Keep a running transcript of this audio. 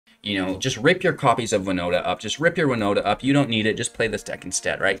you know, just rip your copies of Winota up. Just rip your Winota up. You don't need it. Just play this deck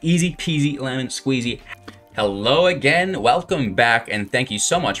instead, right? Easy peasy, lemon squeezy. Hello again, welcome back, and thank you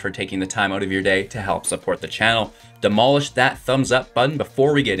so much for taking the time out of your day to help support the channel. Demolish that thumbs up button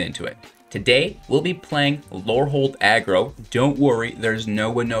before we get into it. Today, we'll be playing Lorehold aggro. Don't worry, there's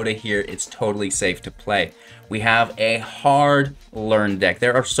no Winota here. It's totally safe to play. We have a hard learn deck.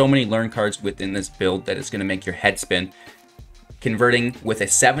 There are so many learn cards within this build that it's going to make your head spin. Converting with a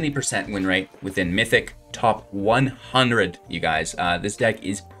 70% win rate within Mythic, top 100, you guys. This deck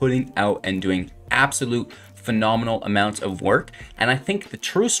is putting out and doing absolute phenomenal amounts of work, and I think the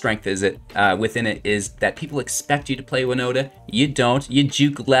true strength is within it is that people expect you to play Winota. You don't. You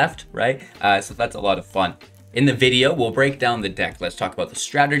juke left, right? So that's a lot of fun. In the video, we'll break down the deck. Let's talk about the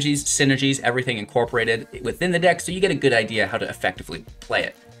strategies, synergies, everything incorporated within the deck so you get a good idea how to effectively play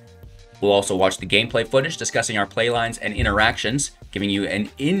it. We'll also watch the gameplay footage discussing our playlines and interactions, giving you an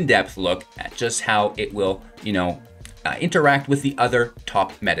in-depth look at just how it will, you know, interact with the other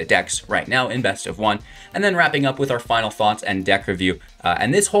top meta decks right now in best of one, and then wrapping up with our final thoughts and deck review.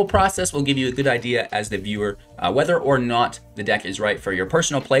 And this whole process will give you a good idea as the viewer whether or not the deck is right for your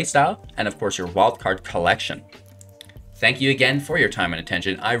personal playstyle and of course your wildcard collection. Thank you again for your time and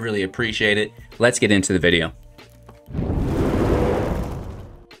attention. I really appreciate it. Let's get into the video.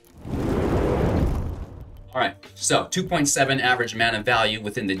 All right, so 2.7 average mana value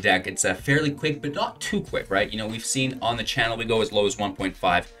within the deck. It's fairly quick, but not too quick, right? You know, we've seen on the channel, we go as low as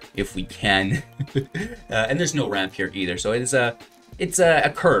 1.5 if we can. And there's no ramp here either. So it's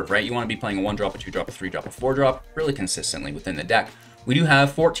a curve, right? You want to be playing a 1-drop, a 2-drop, a 3-drop, a 4-drop really consistently within the deck. We do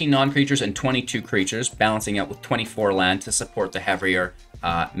have 14 non-creatures and 22 creatures, balancing out with 24 land to support the heavier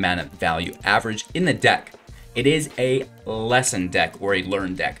mana value average in the deck. It is a lesson deck or a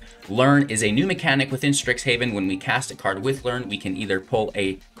learn deck. Learn is a new mechanic within Strixhaven. When we cast a card with learn, we can either pull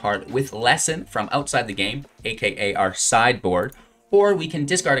a card with lesson from outside the game, aka our sideboard, or we can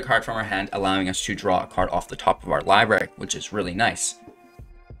discard a card from our hand, allowing us to draw a card off the top of our library, which is really nice.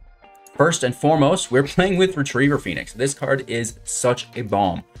 First and foremost, we're playing with Retriever Phoenix. This card is such a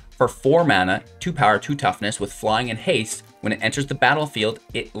bomb. For 4 mana, 2 power, 2 toughness with flying and haste, when it enters the battlefield,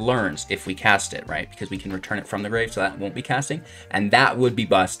 it learns if we cast it, right? Because we can return it from the grave, so that won't be casting, and that would be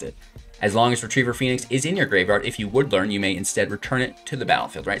busted. As long as Retriever Phoenix is in your graveyard, if you would learn, you may instead return it to the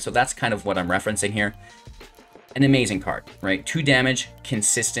battlefield, right? So that's kind of what I'm referencing here. An amazing card, right? 2 damage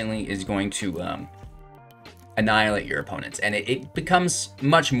consistently is going to annihilate your opponents, and it becomes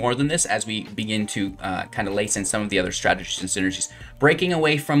much more than this as we begin to kind of lace in some of the other strategies and synergies. Breaking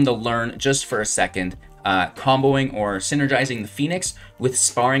away from the learn just for a second, comboing or synergizing the Phoenix with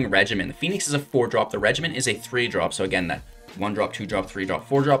Sparring Regimen. The Phoenix is a 4-drop, the Regimen is a 3-drop, so again, that 1-drop, 2-drop, 3-drop,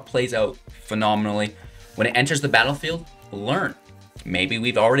 4-drop plays out phenomenally. When it enters the battlefield, learn. Maybe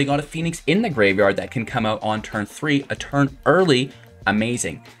we've already got a Phoenix in the graveyard that can come out on turn 3, a turn early,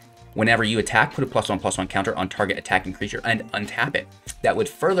 amazing. Whenever you attack, put a +1/+1 counter on target attacking creature and untap it. That would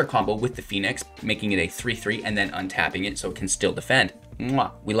further combo with the Phoenix, making it a 3/3 and then untapping it so it can still defend.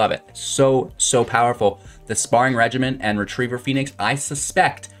 Mwah, we love it. So powerful. The Sparring Regimen and Retriever Phoenix, I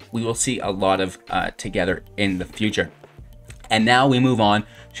suspect we will see a lot of together in the future. And now we move on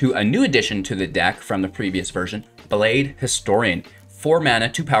to a new addition to the deck from the previous version, Blade Historian. 4 mana,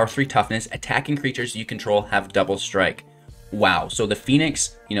 2 power, 3 toughness, attacking creatures you control have double strike. Wow, so the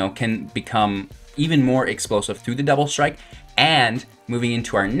Phoenix, you know, can become even more explosive through the double strike. And moving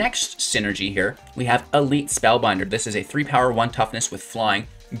into our next synergy here, we have Elite Spellbinder. This is a 3 power, 1 toughness with flying.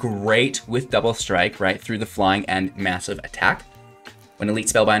 Great with double strike, right, through the flying and massive attack. When Elite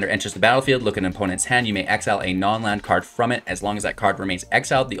Spellbinder enters the battlefield, look at an opponent's hand. You may exile a non-land card from it. As long as that card remains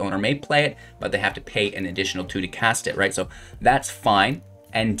exiled, the owner may play it, but they have to pay an additional 2 to cast it, right? So that's fine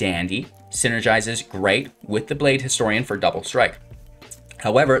and dandy. Synergizes great with the Blade Historian for double strike.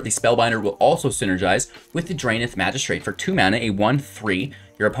 However, the Spellbinder will also synergize with the Drannith Magistrate. For 2 mana, a 1/3.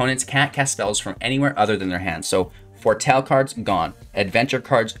 Your opponents can't cast spells from anywhere other than their hand. So Foretell cards, gone. Adventure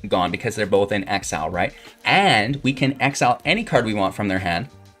cards, gone, because they're both in exile, right? And we can exile any card we want from their hand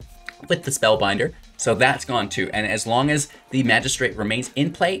with the Spellbinder. So that's gone too. And as long as the Magistrate remains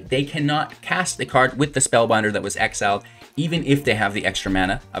in play, they cannot cast the card with the Spellbinder that was exiled, even if they have the extra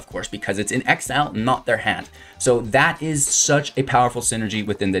mana, of course, because it's in exile, not their hand. So that is such a powerful synergy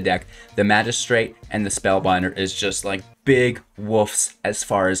within the deck. The Magistrate and the Spellbinder is just like big woofs as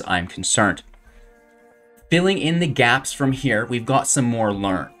far as I'm concerned. Filling in the gaps from here, we've got some more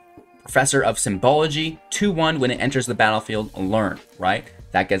learn. Professor of Symbology, 2/1 when it enters the battlefield, learn, right?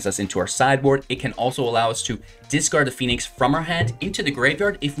 That gets us into our sideboard. It can also allow us to discard the Phoenix from our hand into the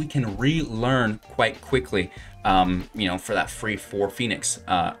graveyard if we can relearn quite quickly, you know, for that free 4 Phoenix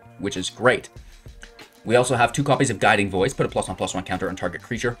which is great. We also have 2 copies of Guiding Voice, put a +1/+1 counter on target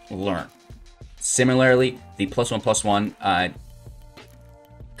creature, learn. Similarly, the +1/+1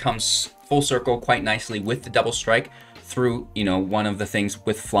 comes full circle quite nicely with the double strike through, you know, one of the things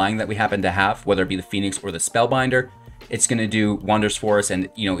with flying that we happen to have, whether it be the Phoenix or the Spellbinder. It's going to do wonders for us, and,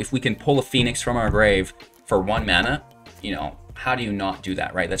 you know, if we can pull a Phoenix from our grave for 1 mana, you know, how do you not do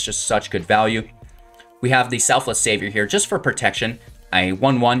that, right? That's just such good value. We have the Selfless Savior here, just for protection. A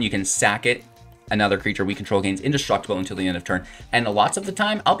 1/1, you can sack it. Another creature we control gains indestructible until the end of turn. And lots of the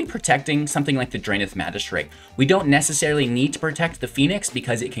time, I'll be protecting something like the Drannith Magistrate. We don't necessarily need to protect the Phoenix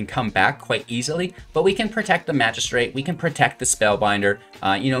because it can come back quite easily, but we can protect the Magistrate, we can protect the Spellbinder,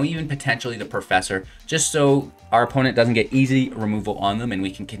 you know, even potentially the Professor, just so our opponent doesn't get easy removal on them and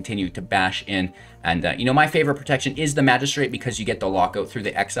we can continue to bash in. And, you know, my favorite protection is the Magistrate because you get the lockout through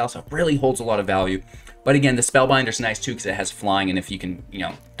the exile, so it really holds a lot of value. But again, the Spellbinder's nice too because it has flying, and if you can, you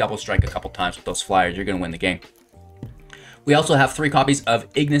know, double strike a couple times with those flyers, you're going to win the game. We also have 3 copies of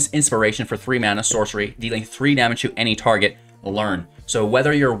Igneous Inspiration for 3 mana sorcery, dealing 3 damage to any target, learn. So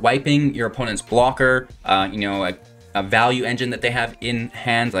whether you're wiping your opponent's blocker, you know, a value engine that they have in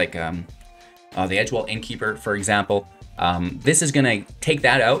hand, like the Edgewall Innkeeper, for example, this is going to take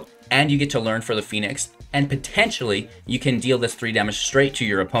that out, and you get to learn for the Phoenix, and potentially you can deal this 3 damage straight to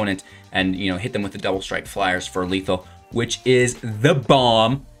your opponent and, you know, hit them with the double strike flyers for lethal, which is the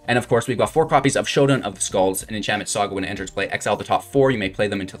bomb. And of course, we've got 4 copies of Showdown of the Skalds, an enchantment saga. When it enters play, exile the top 4. You may play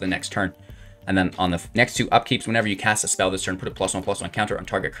them until the next turn. And then on the next 2 upkeeps, whenever you cast a spell this turn, put a +1/+1 counter on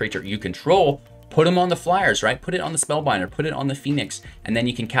target creature you control. Put them on the flyers, right? Put it on the Spellbinder, put it on the Phoenix, and then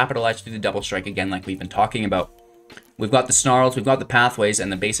you can capitalize through the double strike again, like we've been talking about. We've got the Snarls, we've got the Pathways,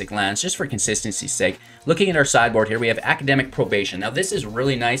 and the basic lands, just for consistency's sake. Looking at our sideboard here, we have Academic Probation. Now, this is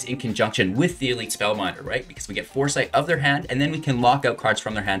really nice in conjunction with the Elite Spellbinder, right? Because we get foresight of their hand, and then we can lock out cards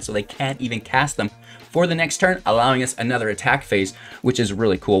from their hand so they can't even cast them for the next turn, allowing us another attack phase, which is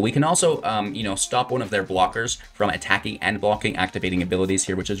really cool. We can also, you know, stop one of their blockers from attacking and blocking, activating abilities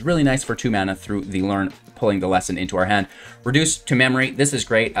here, which is really nice for 2 mana through the learn, pulling the lesson into our hand. Reduce to memory, this is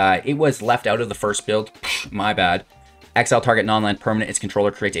great. It was left out of the first build, my bad. Exile target non-land permanent. Its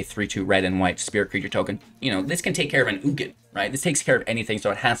controller creates a 3/2 red and white spirit creature token. You know, this can take care of an Ugin, right? This takes care of anything, so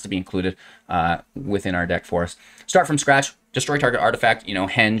it has to be included within our deck for us. Start from scratch. Destroy target artifact, you know,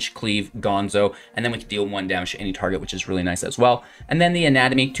 Henge, Cleave, Gonzo, and then we can deal 1 damage to any target, which is really nice as well. And then the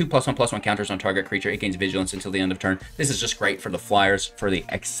Anatomy, 2 +1/+1 counters on target creature. It gains Vigilance until the end of turn. This is just great for the flyers, for the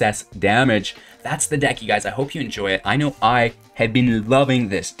excess damage. That's the deck, you guys. I hope you enjoy it. I know I have been loving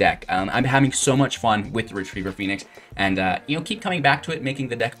this deck. I'm having so much fun with the Retriever Phoenix, and, you know, keep coming back to it, making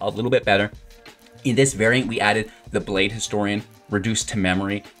the deck a little bit better. In this variant, we added the Blade Historian, reduced to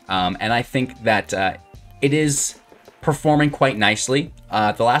memory, and I think that it is performing quite nicely.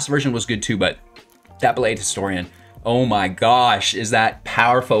 The last version was good too, but that Blade Historian, oh my gosh, is that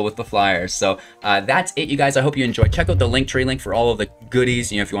powerful with the flyers. So that's it, you guys. I hope you enjoyed. Check out the Linktree link for all of the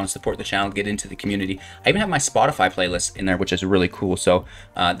goodies, you know, if you want to support the channel, get into the community. I even have my Spotify playlist in there, which is really cool. So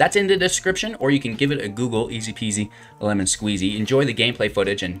that's in the description, or you can give it a Google, easy peasy, lemon squeezy. Enjoy the gameplay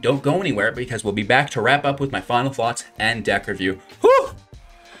footage and don't go anywhere, because we'll be back to wrap up with my final thoughts and deck review. Whew!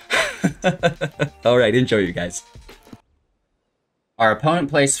 All right, enjoy, you guys. Our opponent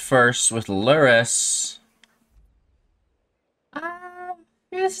plays first with Lurrus.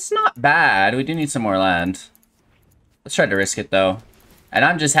 This is not bad. We do need some more land. Let's try to risk it, though. And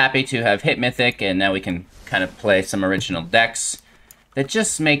I'm just happy to have hit Mythic, and now we can kind of play some original decks that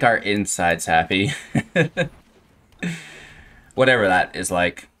just make our insides happy. Whatever that is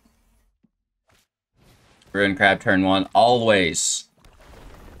like. Ruin Crab turn 1. Always.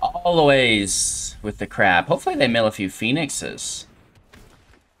 Always with the crab. Hopefully they mill a few Phoenixes.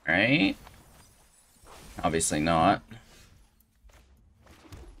 Right? Obviously not.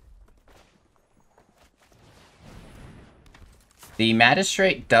 The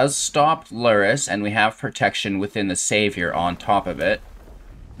Magistrate does stop Lurrus, and we have protection within the Savior on top of it.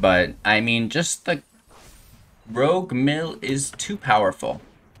 But, I mean, just the Rogue Mill is too powerful.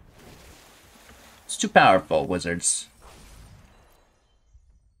 It's too powerful, Wizards.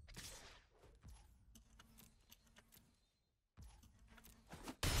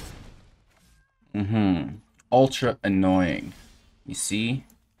 Ultra annoying. You see?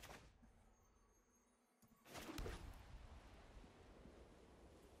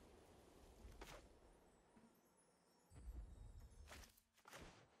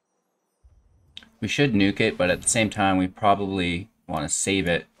 We should nuke it, but at the same time, we probably want to save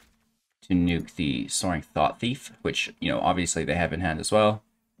it to nuke the Soaring Thought Thief, which, you know, obviously they have in hand as well.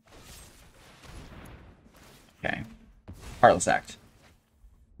 Okay. Heartless Act.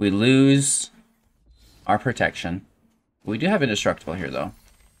 We lose our protection. We do have indestructible here, though.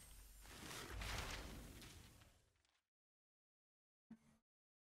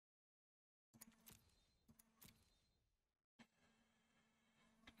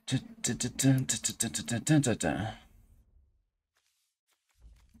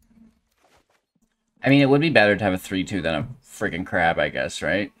 I mean, it would be better to have a 3/2 than a freaking crab, I guess,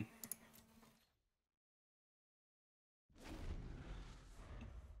 right?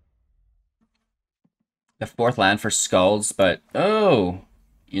 The 4th land for Skalds, but oh,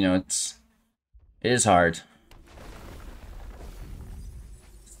 you know, it is hard.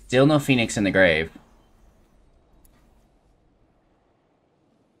 Still no Phoenix in the grave.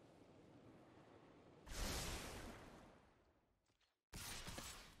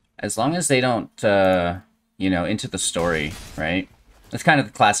 As long as they don't, you know, into the story, right? That's kind of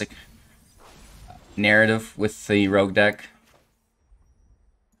the classic narrative with the rogue deck.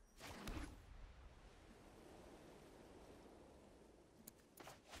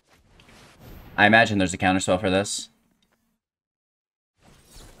 I imagine there's a counterspell for this.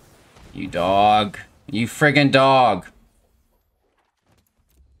 You dog. You friggin' dog.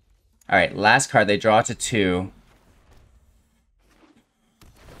 Alright, last card. They draw to 2.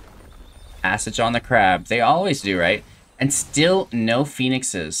 Passage on the crab. They always do, right? And still no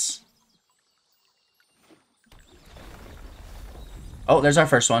Phoenixes. Oh, there's our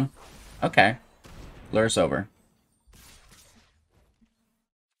first one. Okay. Lure's over.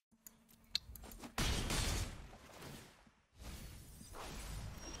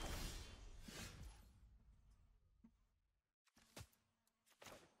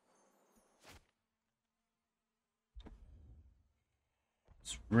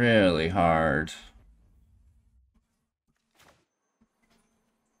 It's really hard.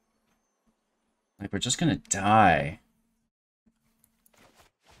 Like, we're just gonna die.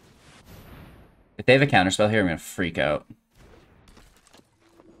 If they have a counterspell here, I'm gonna freak out.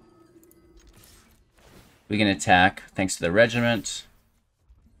 We can attack thanks to the regiment.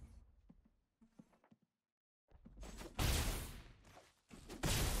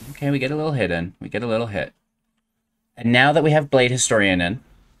 Okay, we get a little hit in. We get a little hit. And now that we have Blade Historian in,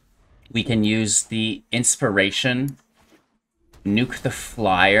 we can use the Inspiration, nuke the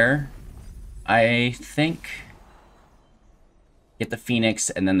flyer, I think. Get the Phoenix,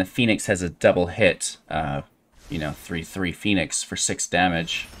 and then the Phoenix has a double hit. You know, 3/3 Phoenix for 6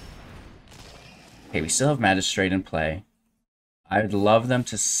 damage. Okay, we still have Magistrate in play. I would love them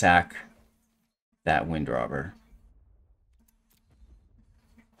to sack that Windrobber.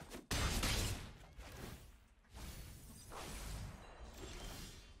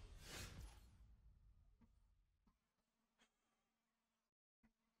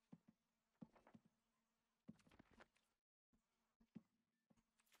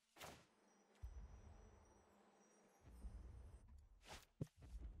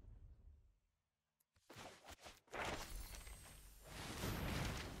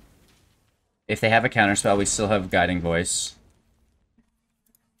 If they have a counterspell, we still have Guiding Voice.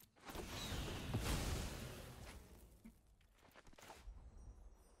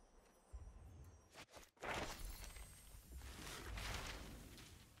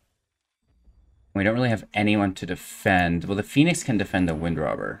 We don't really have anyone to defend. Well, the Phoenix can defend the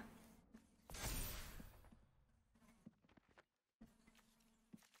Windrobber.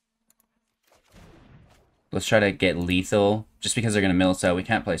 Let's try to get lethal. Just because they're going to mill us out, we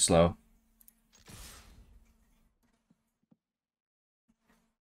can't play slow.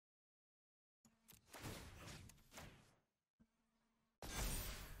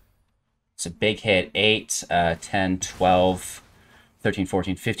 It's a big hit. 8, 10, 12, 13,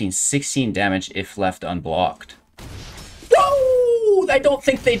 14, 15, 16 damage if left unblocked. Whoa! I don't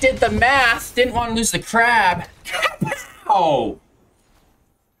think they did the math. Didn't want to lose the crab. Oh!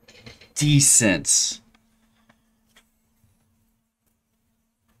 Decent.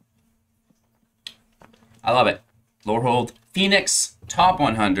 I love it. Lorehold, Phoenix, top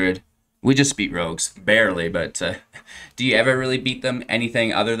 100. We just beat rogues. Barely, but do you ever really beat them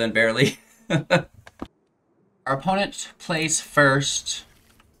anything other than barely? Our opponent plays first.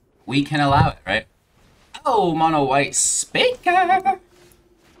 We can allow it, right? Oh, mono white Spaker!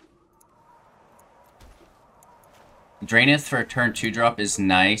 Drannith for a turn 2 drop is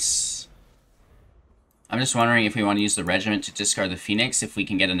nice. I'm just wondering if we want to use the regiment to discard the Phoenix, if we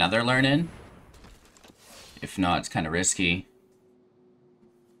can get another learn in. If not, it's kind of risky.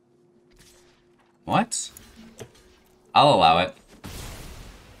 What? I'll allow it.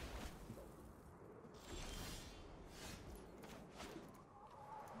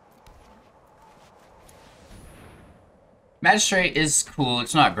 Magistrate is cool.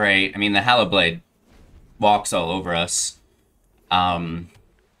 It's not great. I mean, the Hallow Blade walks all over us.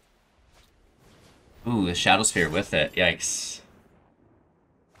 Ooh, the Shadow Spear with it. Yikes.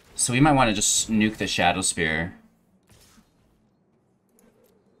 So we might want to just nuke the Shadow Spear.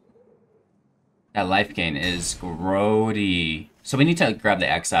 That life gain is grody. So we need to grab the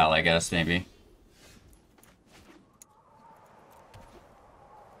Exile, I guess, maybe.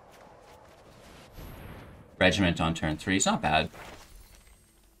 Regiment on turn 3. It's not bad.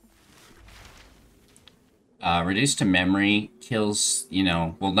 Reduce to memory kills, you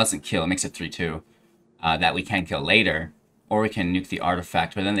know, well, doesn't kill. It makes it 3/2. That we can kill later. Or we can nuke the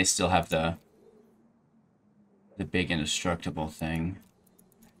artifact, but then they still have the big indestructible thing.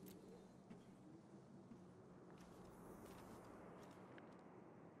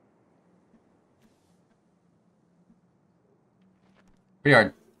 Pretty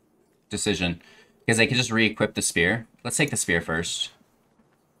hard decision. Because they could just re-equip the spear. Let's take the spear first.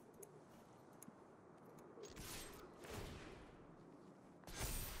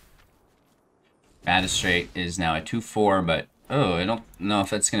 Magistrate is now at 2/4, but oh, I don't know if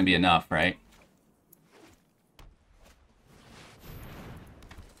that's going to be enough, right?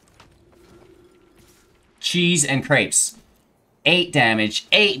 Cheese and crepes. 8 damage,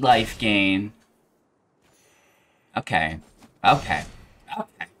 8 life gain. Okay. Okay.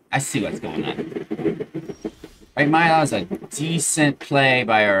 Okay. I see what's going on. Right, Maya, that was a decent play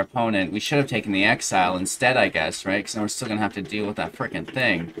by our opponent. We should have taken the Exile instead, I guess, right? Because then we're still going to have to deal with that frickin'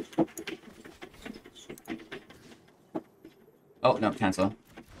 thing. Oh, no, cancel.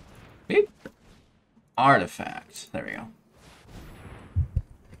 Beep. Artifact. There we go.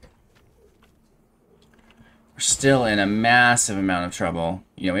 We're still in a massive amount of trouble.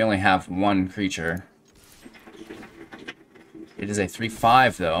 You know, we only have one creature. It is a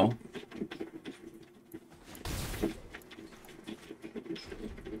 3/5, though.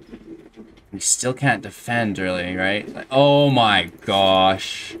 We still can't defend, really, right? Like, oh my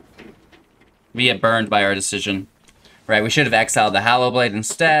gosh. We get burned by our decision. Right, we should have exiled the Hallow Blade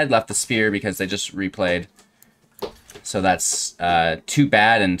instead, left the Spear because they just replayed. So that's too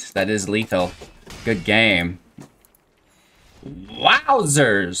bad, and that is lethal. Good game.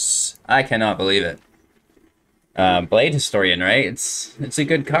 Wowzers! I cannot believe it. Blade Historian, right? It's a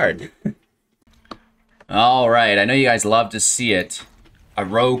good card. Alright, I know you guys love to see it. A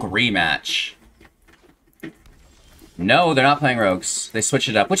Rogue rematch. No, they're not playing Rogues. They switched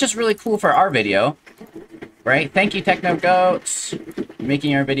it up, which is really cool for our video. Right? Thank you, Techno Goats.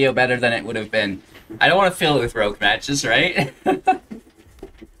 Making our video better than it would have been. I don't want to fill it with Rogue matches, right?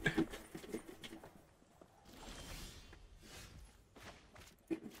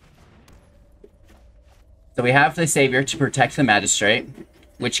 So we have the Savior to protect the Magistrate,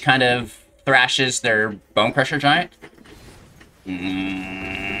 which kind of thrashes their Bone Crusher Giant.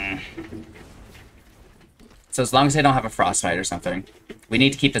 So as long as they don't have a Frostbite or something, we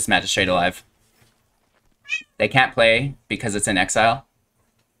need to keep this Magistrate alive. They can't play because it's in exile.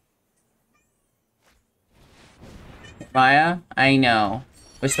 Maya, I know.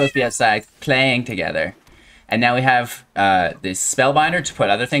 We're supposed to be outside playing together. And now we have this Spellbinder to put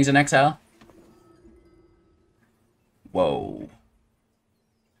other things in exile. Whoa.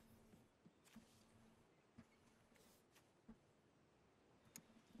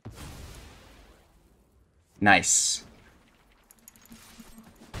 Nice.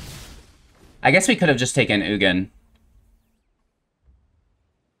 I guess we could have just taken Ugin.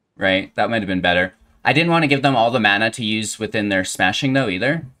 Right? That might have been better. I didn't want to give them all the mana to use within their smashing, though,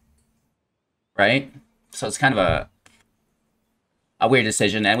 either. Right? So it's kind of a weird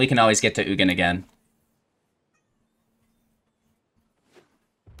decision, and we can always get to Ugin again.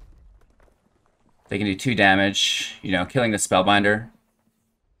 They can do 2 damage, you know, killing the Spellbinder.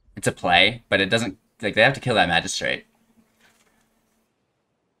 It's a play, but it doesn't... Like, they have to kill that Magistrate.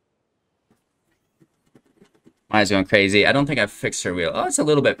 Maya's going crazy. I don't think I've fixed her wheel. Oh, it's a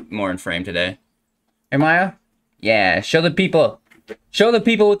little bit more in frame today. Hey, Maya? Yeah, show the people. Show the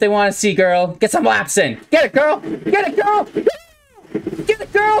people what they want to see, girl. Get some laps in. Get it, girl. Get it, girl. Get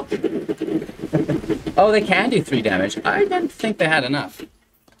it, girl. Oh, they can do 3 damage. I didn't think they had enough.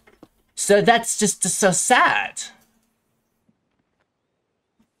 So that's just so sad.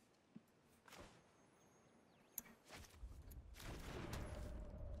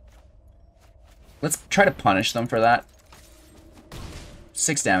 Let's try to punish them for that.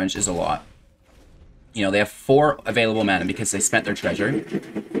 6 damage is a lot. You know, they have 4 available mana because they spent their treasure.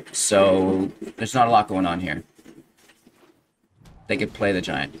 So there's not a lot going on here. They could play the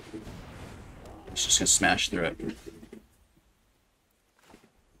giant. It's just gonna smash through it.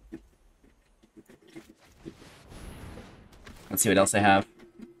 Let's see what else I have.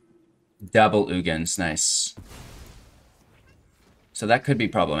 Double Ugins, nice. So that could be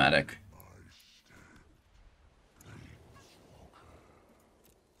problematic.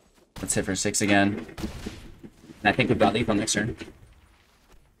 Let's hit for 6 again. And I think we've got lethal next turn.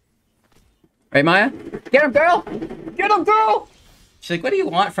 Right, Maya? Get him, girl! Get him, girl! She's like, what do you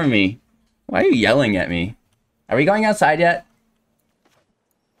want from me? Why are you yelling at me? Are we going outside yet?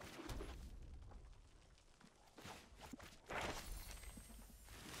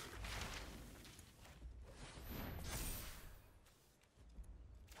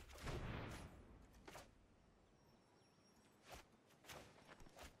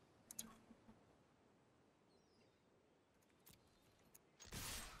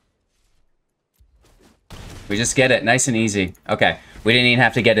 We just get it, nice and easy. Okay, we didn't even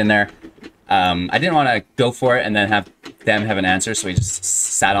have to get in there. I didn't want to go for it and then have them have an answer, so we just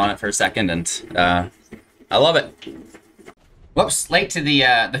sat on it for a second, and I love it. Whoops, late to the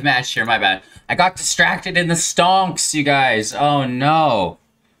match here, my bad. I got distracted in the stonks, you guys. Oh no.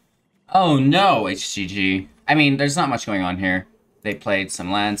 Oh no, HGG. I mean, there's not much going on here. They played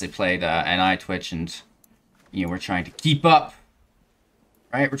some lands, they played NI Twitch, and you know, we're trying to keep up.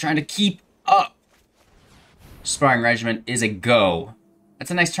 Right, we're trying to keep up. Sparring Regimen is a go.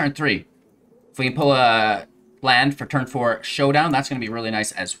 That's a nice turn 3. If we can pull a land for turn 4 Showdown, that's going to be really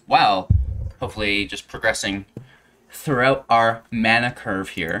nice as well. Hopefully just progressing throughout our mana curve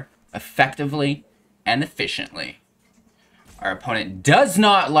here, effectively and efficiently. Our opponent does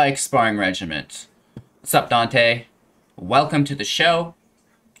not like Sparring Regiment. What's up, Dante? Welcome to the show.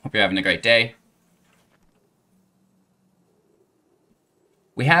 Hope you're having a great day.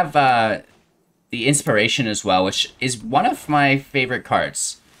 We have the Inspiration as well, which is one of my favorite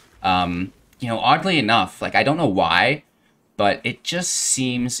cards. You know, oddly enough, like, I don't know why, but it just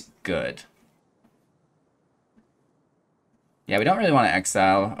seems good. Yeah, we don't really want to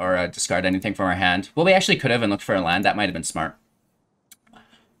exile or discard anything from our hand. Well, we actually could have and looked for a land. That might have been smart.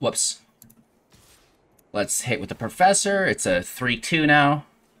 Whoops. Let's hit with the Professor. It's a 3/2 now.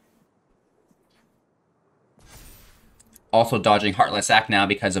 Also dodging Heartless Act now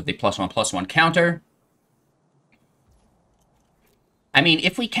because of the +1/+1 counter. I mean,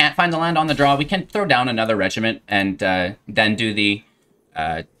 if we can't find the land on the draw, we can throw down another regiment and then do the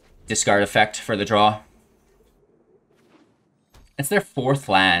discard effect for the draw. It's their 4th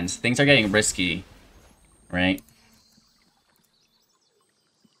land. Things are getting risky, right?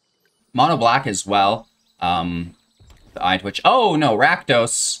 Mono black as well. The Eye Twitch. Oh no,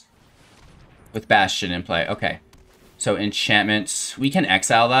 Rakdos with Bastion in play. Okay. So enchantments, we can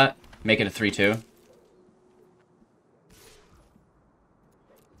exile that, make it a 3/2.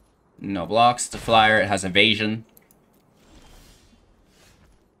 No blocks, it's a flyer, it has evasion.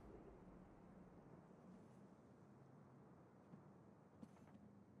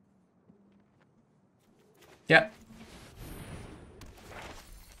 Yep.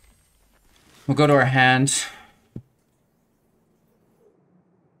 We'll go to our hand.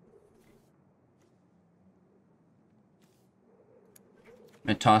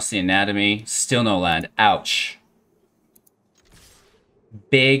 And toss the Anatomy. Still no land. Ouch.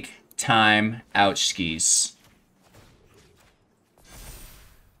 Big time ouch skis.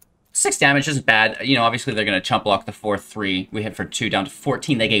 6 damage isn't bad. You know, obviously they're going to chump block the 4/3. We hit for 2 down to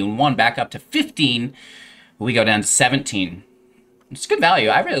 14. They gain 1 back up to 15. We go down to 17. It's good value.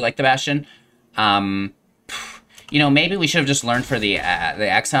 I really like the Bastion. You know, maybe we should have just learned for the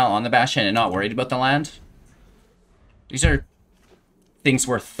exile on the Bastion and not worried about the land. These are things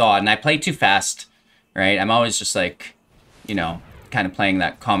worth thought, and I play too fast, right? I'm always just like, you know, kind of playing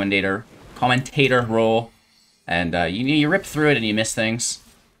that commentator role, and you rip through it and you miss things.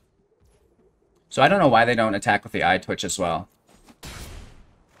 So I don't know why they don't attack with the Eye Twitch as well.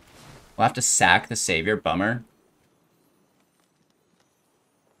 We'll have to sack the Savior, bummer.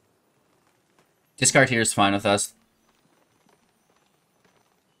 Discard here is fine with us.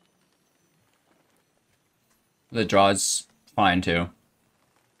 The draw is fine too.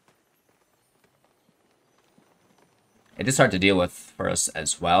 It is hard to deal with for us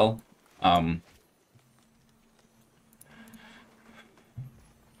as well.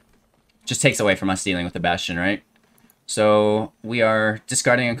 Just takes away from us dealing with the Bastion, right? So we are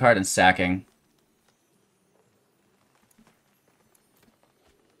discarding a card and sacking.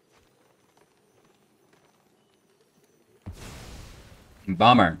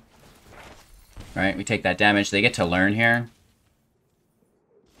 Bummer. Right, we take that damage. They get to learn here.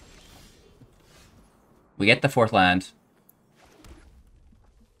 We get the 4th land.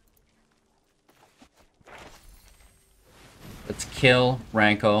 Let's kill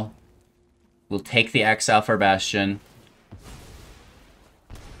Rankle. We'll take the exile for Bastion.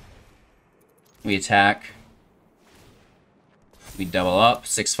 We attack. We double up.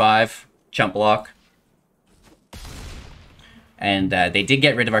 6/5. Chump block. And they did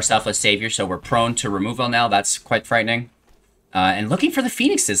get rid of our Selfless Savior, so we're prone to removal now. That's quite frightening. And looking for the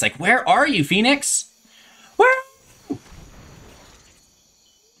Phoenixes. Like, where are you, Phoenix? Where?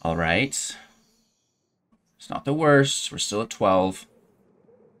 All right. It's not the worst. We're still at 12.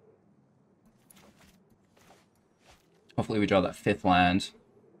 Hopefully we draw that 5th land.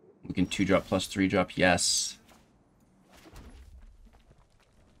 We can 2-drop plus 3-drop. Yes.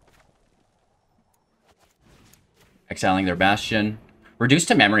 Exiling their Bastion. Reduced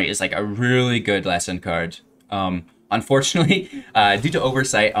to Memory is like a really good lesson card. Unfortunately, due to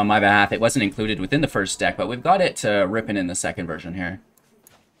oversight on my behalf, it wasn't included within the first deck, but we've got it ripping in the second version here.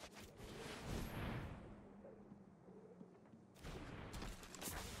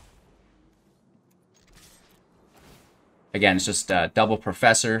 Again, it's just double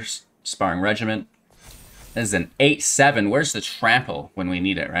Professor, Sparring Regimen. This is an 8/7. Where's the trample when we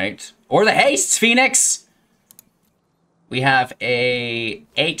need it, right? Or the hastes, Phoenix! We have a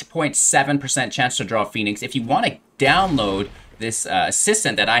 8.7% chance to draw Phoenix. If you want to download this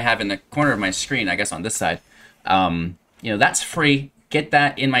assistant that I have in the corner of my screen, I guess on this side, you know, that's free. Get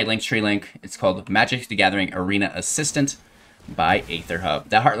that in my Linktree link. It's called Magic the Gathering Arena Assistant by Aetherhub.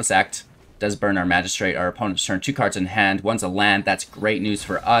 The Heartless Act does burn our Magistrate. Our opponent's turn 2 cards in hand. One's a land. That's great news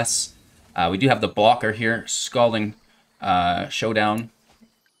for us. We do have the blocker here, Scalding Showdown.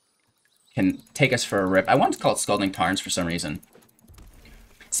 Can take us for a rip. I want to call it Scalding Tarns for some reason.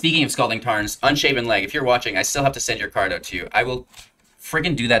 Speaking of Scalding Tarns, Unshaven Leg, if you're watching, I still have to send your card out to you. I will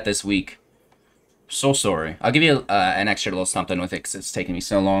friggin' do that this week. So sorry. I'll give you an extra little something with it because it's taking me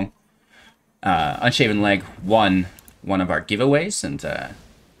so long. Unshaven Leg won one of our giveaways, and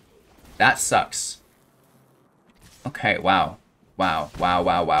that sucks. Okay, wow. Wow, wow,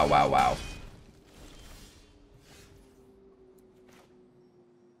 wow, wow, wow, wow.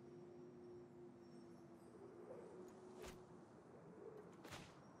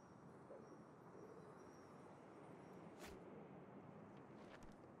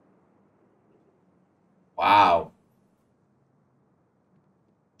 Wow.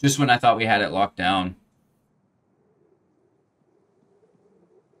 Just when I thought we had it locked down.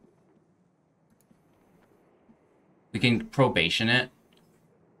 We can probation it.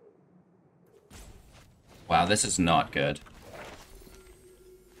 Wow, this is not good.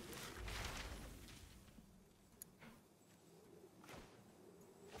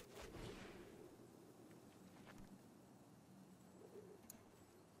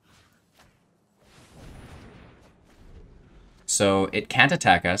 So it can't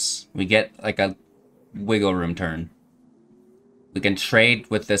attack us. We get like a wiggle room turn. We can trade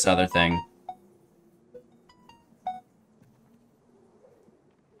with this other thing.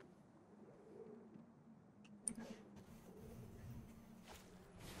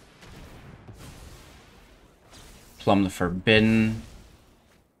 Plumb the Forbidden.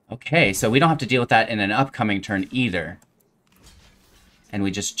 Okay, so we don't have to deal with that in an upcoming turn either. And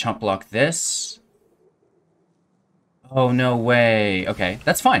we just chump block this. Oh, no way. Okay,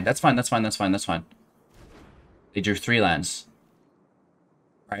 that's fine. That's fine. That's fine. That's fine. That's fine. They drew 3 lands.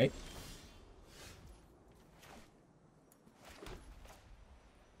 All right.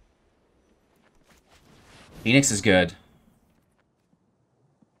 Phoenix is good.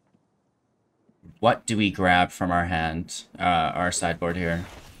 What do we grab from our hand, our sideboard here?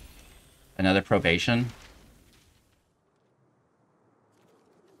 Another Probation?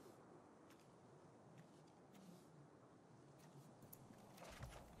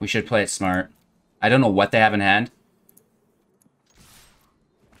 We should play it smart. I don't know what they have in hand.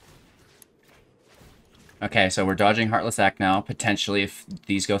 Okay, so we're dodging Heartless Act now, potentially, if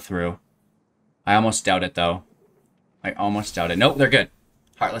these go through. I almost doubt it, though. I almost doubt it. Nope, they're good.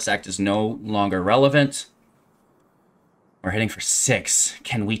 Heartless Act is no longer relevant. We're hitting for 6.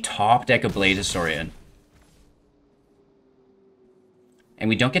 Can we top deck a Blade Historian? And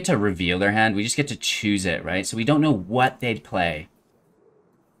we don't get to reveal their hand. We just get to choose it, right? So we don't know what they'd play.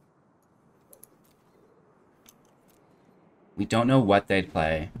 We don't know what they'd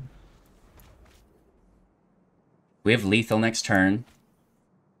play. We have lethal next turn.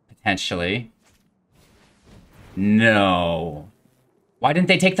 Potentially. No. Why didn't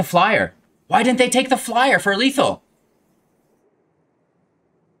they take the flyer? Why didn't they take the flyer for lethal?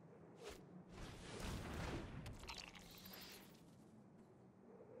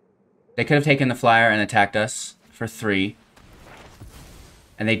 They could have taken the flyer and attacked us for 3.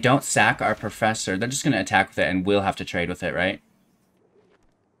 And they don't sack our Professor. They're just going to attack with it, and we'll have to trade with it, right?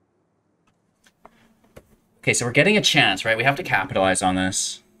 Okay, so we're getting a chance, right? We have to capitalize on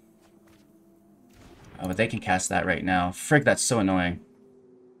this. Oh, but they can cast that right now. Frig, that's so annoying.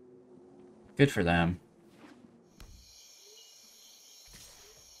 Good for them.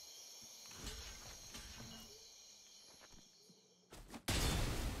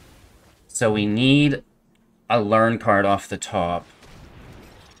 So we need a learn card off the top.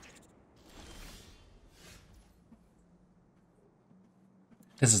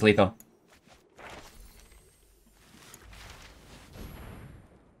 This is lethal.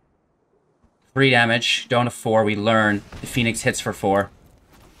 Three damage, down to 4, we learn. The Phoenix hits for 4.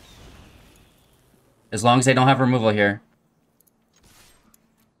 As long as they don't have removal here.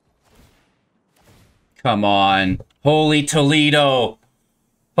 Come on. Holy Toledo!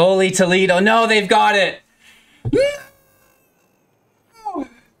 Holy Toledo! No, they've got it!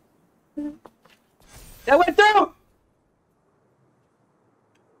 That went through!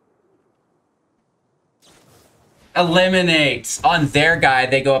 Eliminate. On their guy,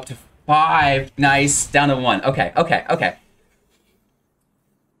 they go up to 5. Nice. Down to 1. Okay, okay, okay.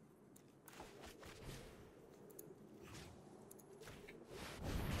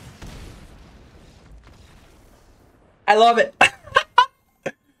 I love it.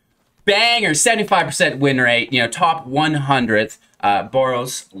 Banger. 75% win rate. You know, top 100th.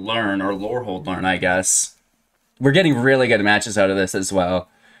 Boros Learn, or Lorehold Learn, I guess. We're getting really good matches out of this as well.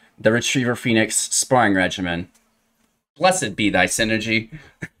 The Retriever Phoenix Sparring Regimen. Blessed be thy synergy.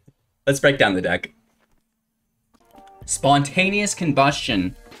 Let's break down the deck. Spontaneous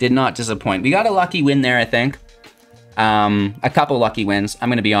Combustion did not disappoint. We got a lucky win there, I think. A couple lucky wins, I'm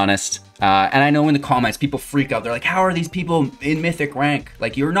going to be honest. And I know in the comments, people freak out. They're like, how are these people in Mythic rank?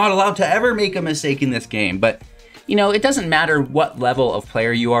 Like, you're not allowed to ever make a mistake in this game. But, you know, it doesn't matter what level of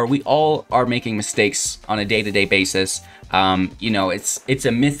player you are. We all are making mistakes on a day-to-day basis. You know, it's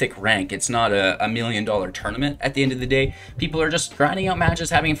a Mythic rank. It's not a $1 million tournament at the end of the day. People are just grinding out matches,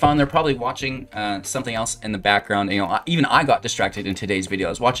 having fun. They're probably watching something else in the background. You know, even I got distracted in today's video. I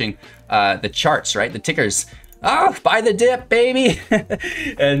was watching the charts, right? The tickers. Oh, buy the dip, baby.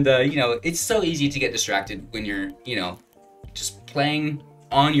 And, you know, it's so easy to get distracted when you're, you know, just playing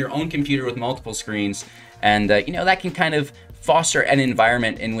on your own computer with multiple screens. And, you know, that can kind of foster an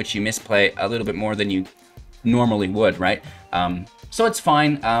environment in which you misplay a little bit more than you normally would, right? So it's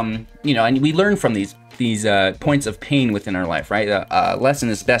fine, you know, and we learn from these points of pain within our life, right? A lesson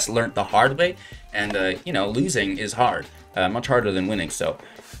is best learned the hard way, and, you know, losing is hard, much harder than winning. So,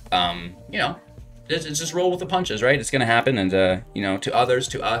 you know, it's just roll with the punches, right? It's gonna happen, and you know, to others,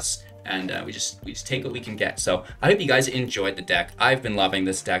 to us, and we just take what we can get. So I hope you guys enjoyed the deck. I've been loving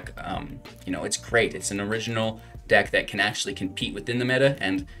this deck. You know, it's great. It's an original deck that can actually compete within the meta,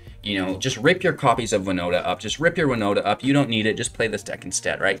 and you know, just rip your copies of Winota up. Just rip your Winota up. You don't need it. Just play this deck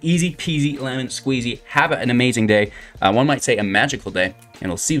instead, right? Easy peasy, lemon squeezy. Have an amazing day. One might say a magical day, and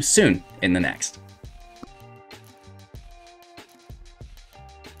we'll see you soon in the next.